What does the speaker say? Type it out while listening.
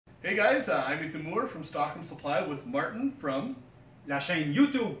Hey guys, I'm Ethan Moore from Stockholm Supply with Martin from la chaîne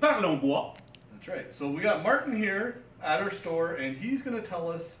YouTube Parlons Bois. That's right. So we got Martin here at our store, and he's going to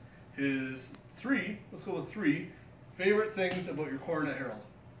tell us his let's go with three favorite things about your Coronet Herald.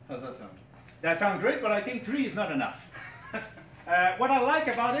 How's that sound? That sounds great, but I think 3 is not enough. What I like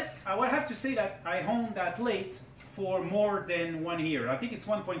about it, I would have to say that I own that lathe for more than 1 year. I think it's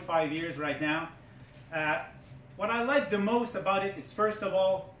 1.5 years right now. What I like the most about it is, first of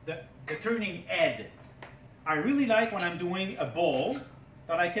all, the turning head. I really like when I'm doing a bowl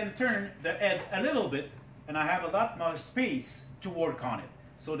that I can turn the head a little bit and I have a lot more space to work on it.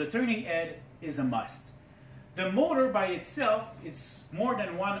 So the turning head is a must. The motor by itself, it's more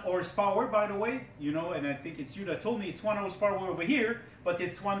than 1 horsepower, by the way, you know, and I think it's you that told me it's 1 horsepower over here, but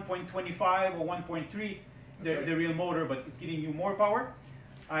it's 1.25 or 1.3, the real motor, but it's giving you more power.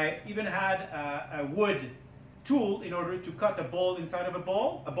 I even had a wood tool in order to cut a bowl inside of a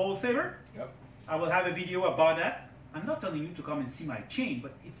bowl saver. Yep. I will have a video about that. I'm not telling you to come and see my chain,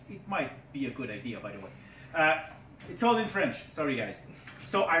 but it might be a good idea, by the way. It's all in French, sorry guys.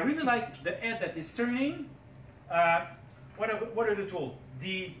 So I really like the head that is turning. What are the tools?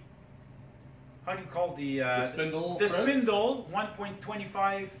 How do you call the spindle? The spindle,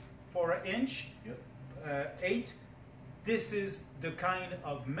 1.25 for an inch, yep. 8. This is the kind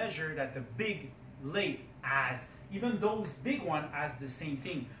of measure that the big lathe has. Even those big one has the same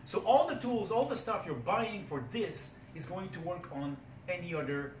thing. So all the tools, all the stuff you're buying for this is going to work on any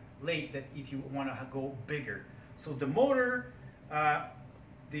other lathe that if you want to go bigger. So the motor,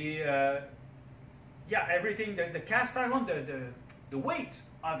 everything, the cast iron, the weight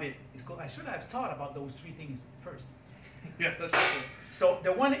of it is cool. I should have thought about those 3 things first. Yeah, that's true. So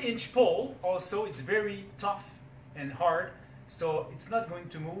the 1-inch pole also is very tough and hard, so it's not going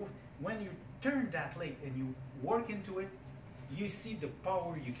to move. When you turn that lathe and you work into it, you see the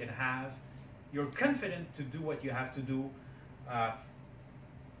power you can have. You're confident to do what you have to do. I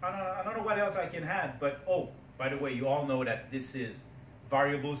don't know what else I can add, but oh, by the way, you all know that this is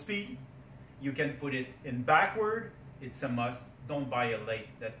variable speed. You can put it in backward. It's a must. Don't buy a lathe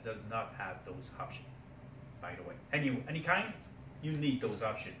that does not have those options, by the way. Any kind, you need those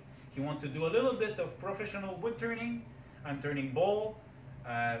options. If you want to do a little bit of professional wood turning, I'm turning bowl,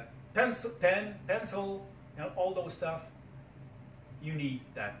 pencil, you know, all those stuff, you need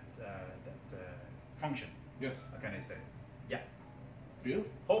that function. Yes. How can I say? Yeah.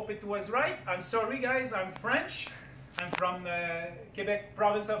 Beautiful. Hope it was right. I'm sorry guys, I'm French. I'm from Quebec,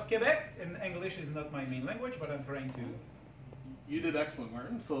 province of Quebec, and English is not my main language, but I'm trying to... You did excellent,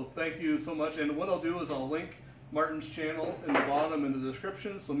 Martin. So thank you so much. And what I'll do is I'll link Martin's channel in the bottom in the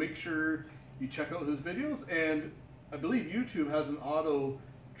description, so make sure you check out his videos. And I believe YouTube has an auto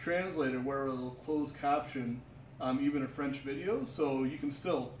translator where it'll close caption even a French video, so you can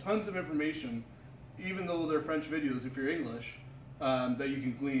still, tons of information, even though they're French videos, if you're English, that you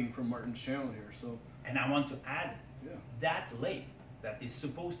can glean from Martin's channel here. So. And I want to add, that lathe that is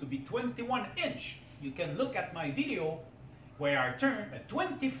supposed to be 21-inch, you can look at my video where I turn a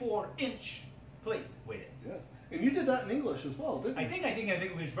 24-inch plate with it. Yes, and you did that in English as well, didn't you? I think an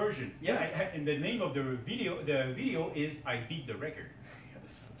English version. Yeah, and the name of the video is I Beat the Record.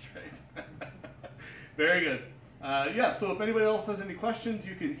 Yes, that's right. Very good. Yeah, so if anybody else has any questions,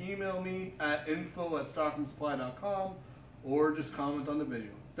 you can email me at info@stockholmsupply.com or just comment on the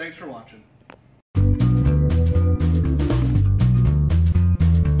video. Thanks for watching.